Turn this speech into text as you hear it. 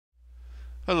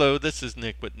Hello, this is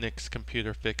Nick with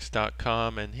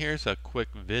nickscomputerfix.com, and here's a quick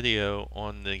video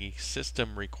on the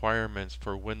system requirements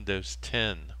for Windows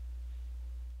 10.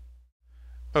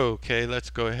 Okay, let's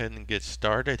go ahead and get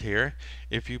started here.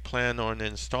 If you plan on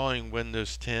installing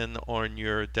Windows 10 on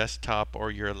your desktop or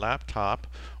your laptop,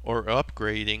 or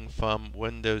upgrading from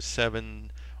Windows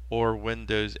 7 or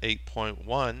Windows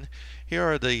 8.1, here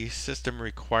are the system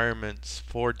requirements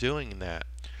for doing that.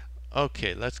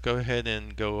 Okay, let's go ahead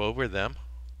and go over them.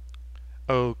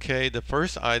 Okay, the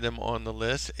first item on the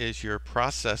list is your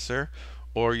processor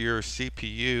or your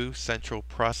CPU, Central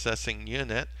Processing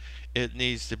Unit. It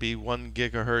needs to be 1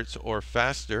 gigahertz or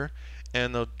faster,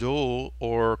 and a dual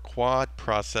or quad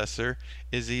processor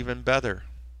is even better.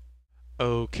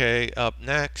 Okay, up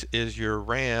next is your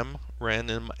RAM,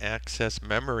 random access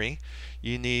memory.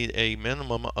 You need a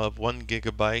minimum of 1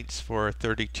 gigabytes for a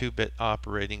 32-bit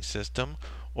operating system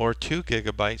or 2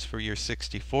 gigabytes for your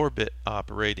 64-bit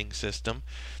operating system.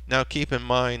 Now keep in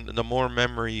mind, the more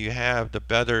memory you have, the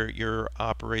better your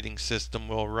operating system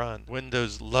will run.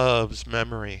 Windows loves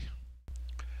memory.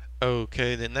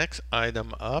 Okay, the next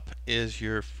item up is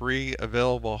your free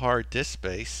available hard disk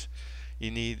space.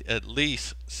 You need at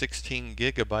least 16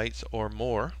 gigabytes or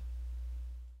more,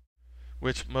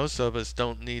 which most of us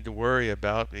don't need to worry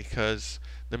about because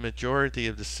the majority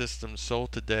of the systems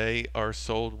sold today are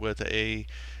sold with a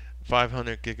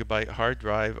 500 gigabyte hard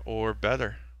drive or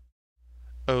better.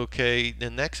 Okay, the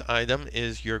next item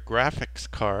is your graphics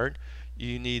card.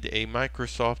 You need a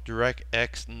Microsoft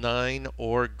DirectX 9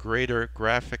 or greater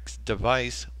graphics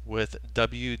device with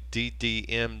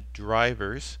WDDM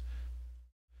drivers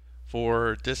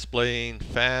for displaying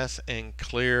fast and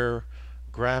clear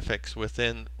graphics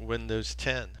within Windows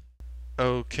 10.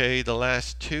 Okay, the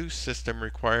last two system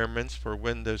requirements for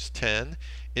Windows 10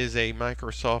 is a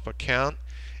Microsoft account,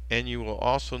 and you will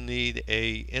also need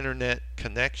a internet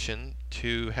connection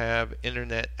to have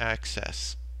internet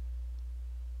access.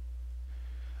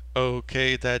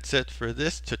 Okay, that's it for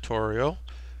this tutorial.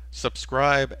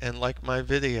 Subscribe and like my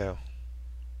video.